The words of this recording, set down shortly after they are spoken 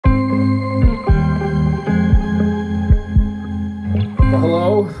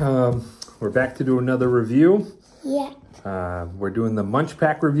we're back to do another review. Yeah. We're doing the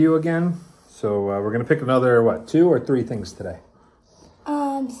MunchPak review again. So we're going to pick another, what, 2 or 3 things today?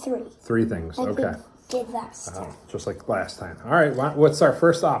 3. 3 things, okay. Did last time. Just like last time. All right, what's our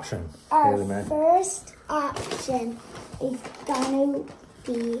first option? Our first option is going to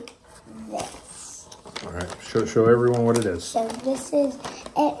be this. All right, show everyone what it is. So it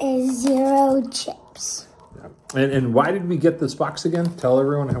is 0 chips. Yeah. And why did we get this box again? Tell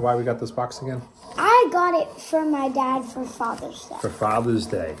everyone why we got this box again. I got it from my dad for Father's Day. For Father's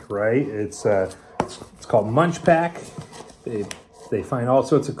Day, right? It's called MunchPak. They find all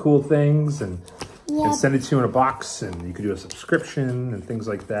sorts of cool things and send it to you in a box, and you can do a subscription and things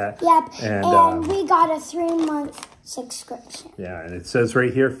like that. Yep, and we got a 3-month subscription. Yeah, and it says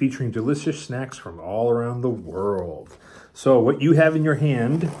right here, featuring delicious snacks from all around the world. So what you have in your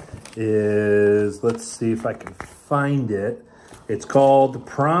hand is, let's see if I can find it. It's called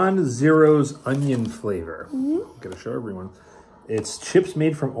Prawn Zero's Onion Flavor. I'm going to show everyone. It's chips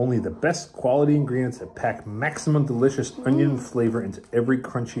made from only the best quality ingredients that pack maximum delicious onion flavor into every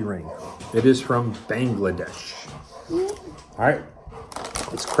crunchy ring. It is from Bangladesh. All right,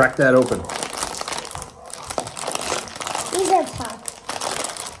 let's crack that open. These are tough.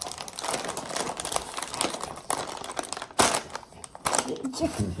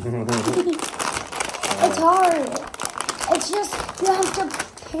 It's hard. It's just, you have to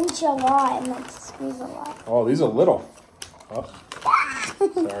pinch a lot and like squeeze a lot. Oh, these are little. Oh,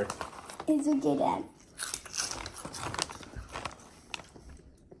 sorry. It's a good end.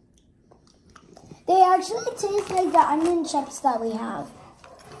 They actually taste like the onion chips that we have.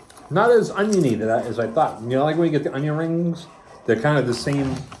 Not as oniony as I thought. You know, like when you get the onion rings, they're kind of the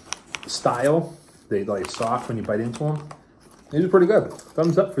same style. They like soft when you bite into them. These are pretty good.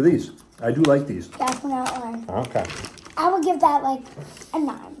 Thumbs up for these. I do like these. Definitely. Okay. I would give that like a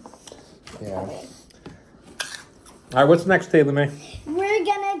 9. Yeah. Okay. All right, what's next, Taylor May? We're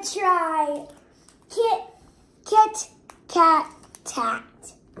gonna try Kit Kat Tat.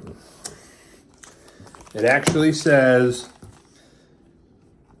 It actually says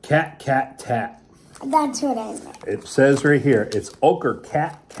Cat Tat. That's what I meant. It says right here, it's Ulker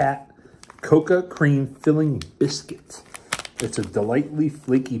Cat Cocoa Cream Filling Biscuit. It's a delightfully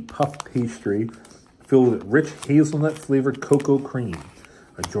flaky puff pastry filled with rich hazelnut flavored cocoa cream.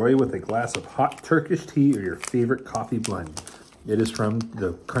 Enjoy with a glass of hot Turkish tea or your favorite coffee blend. It is from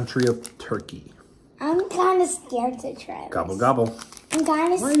the country of Turkey. I'm kind of scared to try this. Gobble, gobble. I'm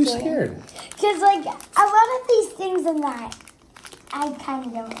kind of scared. Why are you scared? Because, like, a lot of these things in that, I kind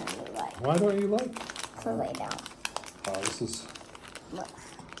of don't really like. Why don't you like? So lay down. Oh, this is...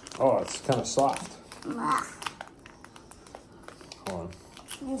 Oh, it's kind of soft. Ugh. Hold on.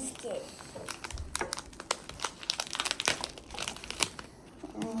 I'm scared.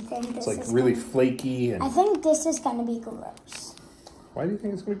 It's like really flaky. And I think this is going to be gross. Why do you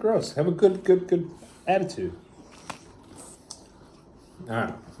think it's going to be gross? Have a good attitude. All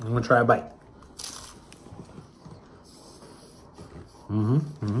right, I'm going to try a bite. I'm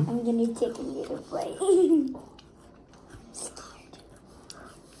going to take a little bite. I'm scared.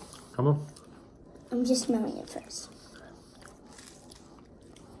 Come on. I'm just smelling it first.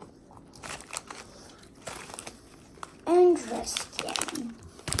 Interesting.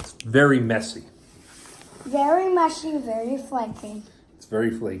 Very messy. Very mushy, very flaky. It's very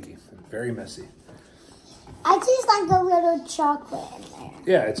flaky, very messy. I taste like a little chocolate in there.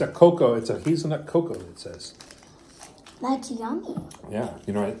 Yeah, it's a hazelnut cocoa, it says. That's yummy. Yeah,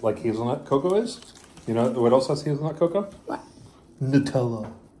 you know what like hazelnut cocoa is? You know what else has hazelnut cocoa? What?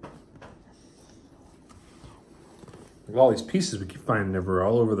 Nutella. Look at all these pieces we keep finding everywhere,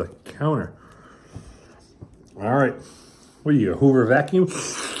 all over the counter. All right. What are you, a Hoover vacuum?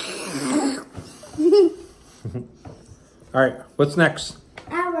 All right, what's next?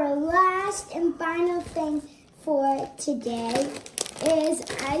 Our last and final thing for today is,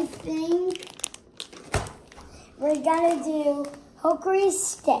 I think, we're gonna do Hickory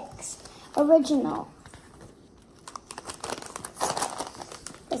Sticks Original.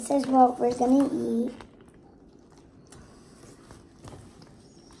 This is what we're gonna eat.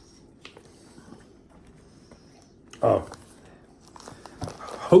 Oh.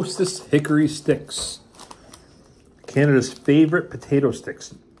 Hostess Hickory Sticks. Canada's favorite potato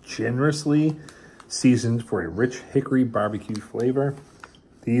sticks. Generously seasoned for a rich hickory barbecue flavor.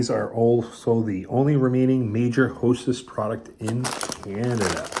 These are also the only remaining major Hostess product in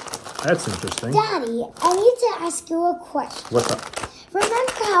Canada. That's interesting. Daddy, I need to ask you a question. What's up?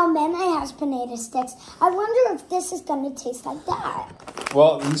 Remember how Mama has potato sticks? I wonder if this is going to taste like that.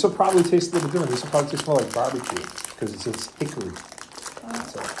 Well, these will probably taste a little different. These will probably taste more like barbecue because it says hickory.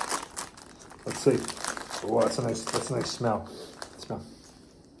 So, let's see. Oh, that's a nice smell. Smell.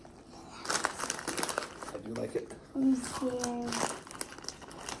 I do like it. I'm scared.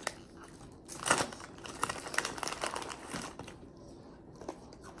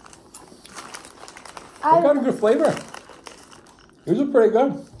 They got a good flavor. These are pretty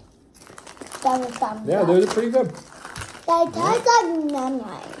good. Yeah, those are pretty good. They taste like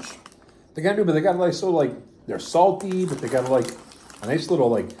mayonnaise. They got new, but they got like they're salty, but they got like a nice little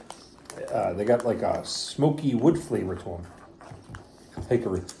they got like a smoky wood flavor to them.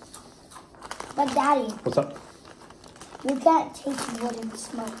 Hickory. But Daddy, What's up? you can't taste wood and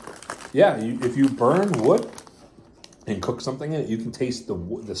smoke. Yeah, if you burn wood and cook something in it, you can taste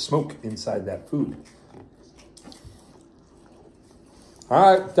the smoke inside that food.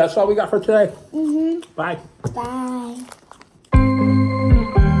 All right, that's all we got for today. Mm-hmm. Bye. Bye.